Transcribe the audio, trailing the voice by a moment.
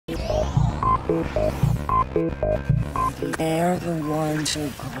They're the ones who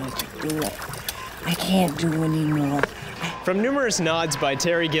are going to do it. I can't do anymore. From numerous nods by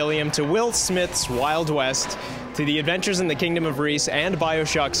Terry Gilliam to Will Smith's Wild West, to the Adventures in the Kingdom of Reese and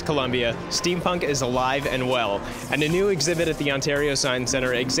BioShock's Columbia, steampunk is alive and well, and a new exhibit at the Ontario Science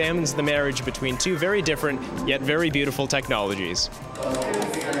Centre examines the marriage between two very different, yet very beautiful technologies.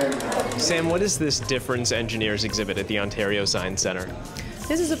 Sam, what is this Difference Engineers exhibit at the Ontario Science Centre?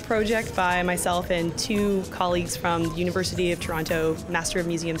 This is a project by myself and two colleagues from the University of Toronto Master of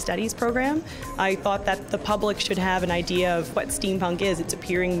Museum Studies program. I thought that the public should have an idea of what steampunk is. It's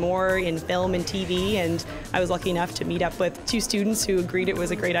appearing more in film and TV, and I was lucky enough to meet up with two students who agreed it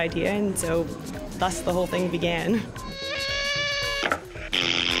was a great idea, and so thus the whole thing began.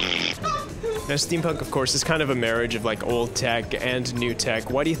 Now, steampunk, of course, is kind of a marriage of like old tech and new tech.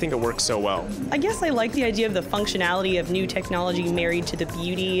 Why do you think it works so well? I guess I like the idea of the functionality of new technology married to the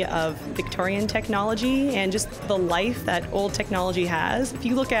beauty of Victorian technology and just the life that old technology has. If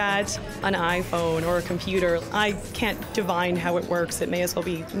you look at an iPhone or a computer, I can't divine how it works. It may as well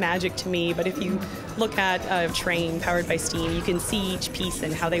be magic to me, but if you look at a train powered by steam, you can see each piece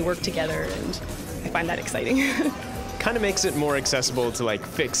and how they work together, and I find that exciting. Kind of makes it more accessible to like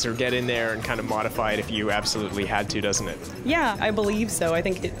fix or get in there and kind of modify it if you absolutely had to, doesn't it? Yeah, I believe so. I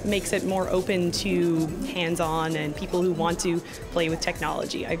think it makes it more open to hands-on and people who want to play with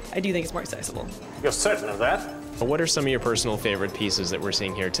technology. I do think it's more accessible. You're certain of that? What are some of your personal favorite pieces that we're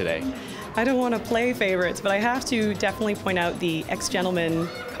seeing here today? I don't want to play favorites, but I have to definitely point out the ex-gentleman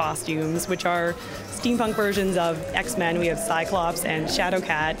costumes, which are steampunk versions of X-Men. We have Cyclops and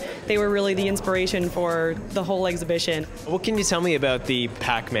Shadowcat. They were really the inspiration for the whole exhibition. What can you tell me about the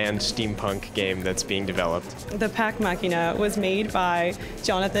pac-man steampunk game that's being developed? The Pac-Machina was made by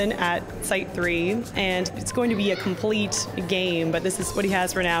Jonathan at Site 3, and it's going to be a complete game, but this is what he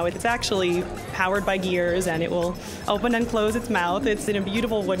has for now. It's actually powered by gears, and it will open and close its mouth. It's in a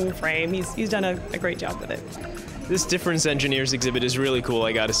beautiful wooden frame. He's done a great job with it. This Difference Engineers exhibit is really cool,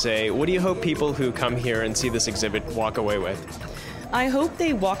 I gotta say. What do you hope people who come here and see this exhibit walk away with? I hope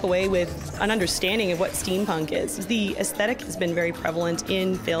they walk away with an understanding of what steampunk is. The aesthetic has been very prevalent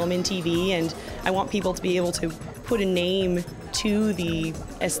in film and TV, and I want people to be able to put a name to the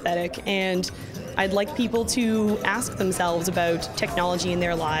aesthetic, and I'd like people to ask themselves about technology in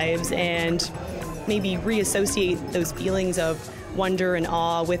their lives and maybe reassociate those feelings of wonder and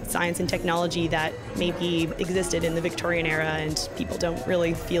awe with science and technology that maybe existed in the Victorian era and people don't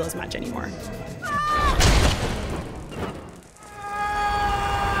really feel as much anymore.